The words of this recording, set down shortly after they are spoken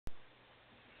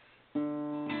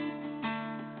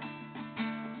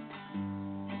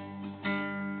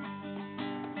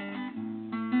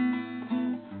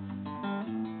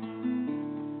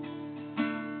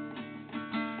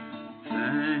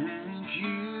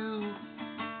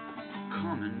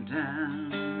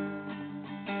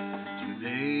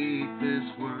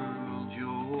world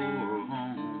your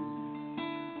home.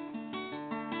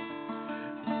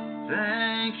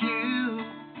 Thank you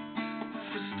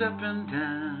for stepping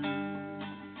down.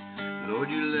 Lord,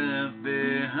 you left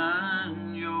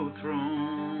behind your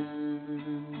throne.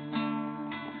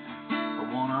 I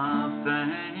wanna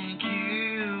thank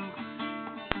you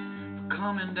for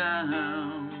coming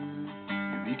down.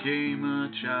 You became a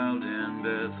child in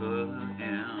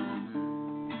Bethlehem.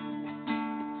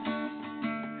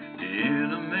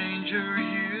 In a manger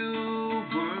you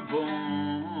were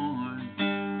born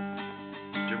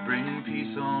to bring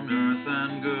peace on earth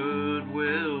and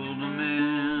goodwill to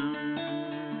men.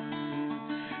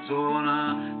 So I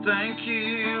wanna thank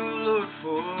you, Lord,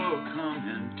 for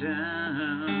coming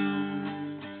down.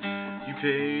 You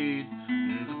paid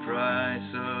the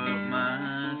price of my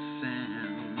sin.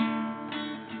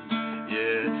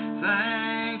 Yeah,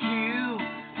 thank you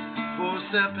for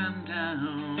stepping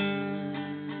down,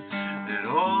 that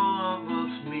all of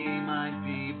us, me, might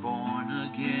be born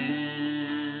again.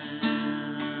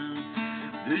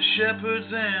 The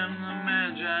shepherds and the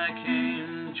magi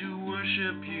came to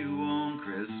worship you on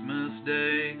Christmas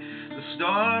Day. The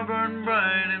star burned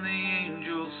bright and the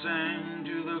angels sang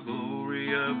to the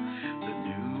glory of the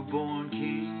newborn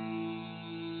King.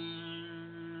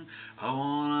 I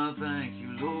wanna thank you,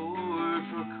 Lord,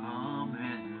 for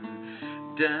coming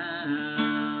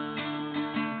down.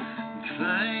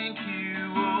 Thank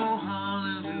you, oh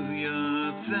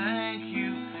hallelujah. Thank you,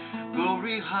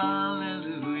 glory,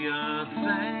 hallelujah.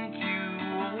 Thank you,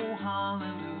 oh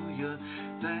hallelujah.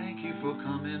 Thank you for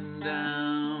coming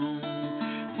down.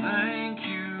 Thank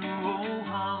you, oh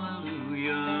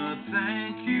hallelujah.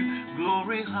 Thank you,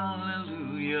 glory,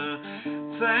 hallelujah.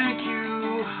 Thank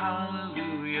you,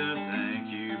 hallelujah. Thank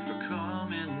you for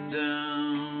coming down.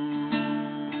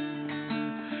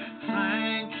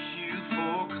 Thank you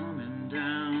for coming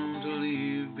down to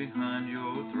leave behind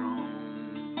your throne.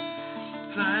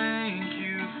 Thank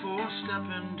you for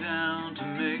stepping down to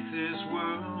make this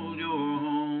world your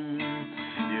home.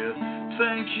 Yeah,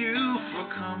 thank you for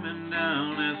coming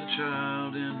down as a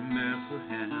child in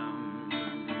Bethlehem.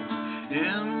 In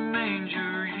a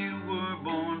manger you were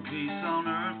born, peace on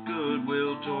earth,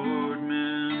 goodwill toward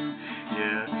men.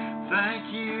 Yeah,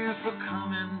 thank you for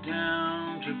coming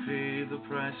down to pay the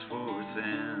price for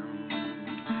sin.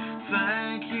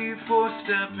 Thank you for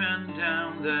stepping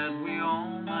down that we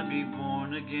all might be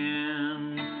born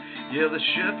again. Yeah, the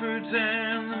shepherds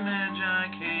and the magi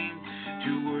came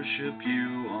to worship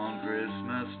you on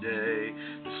Christmas Day.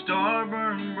 The star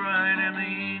burned bright and the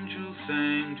angels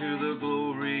sang to the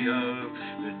glory of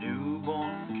the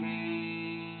newborn King.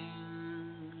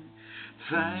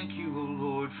 Thank you, O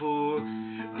Lord, for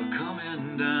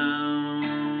coming down.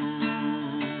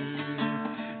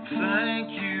 Thank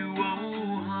you,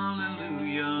 oh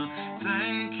hallelujah.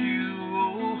 Thank you,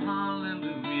 oh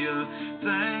hallelujah.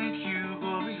 Thank you,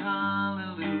 glory,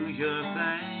 hallelujah.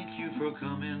 Thank you for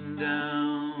coming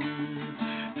down.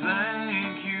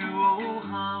 Thank you, oh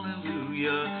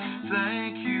hallelujah.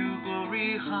 Thank you, glory,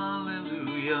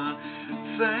 hallelujah.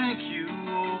 Thank you,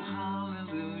 oh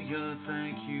hallelujah.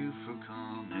 Thank you for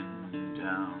coming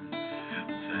down.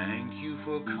 Thank you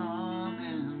for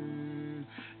coming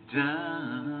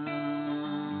down.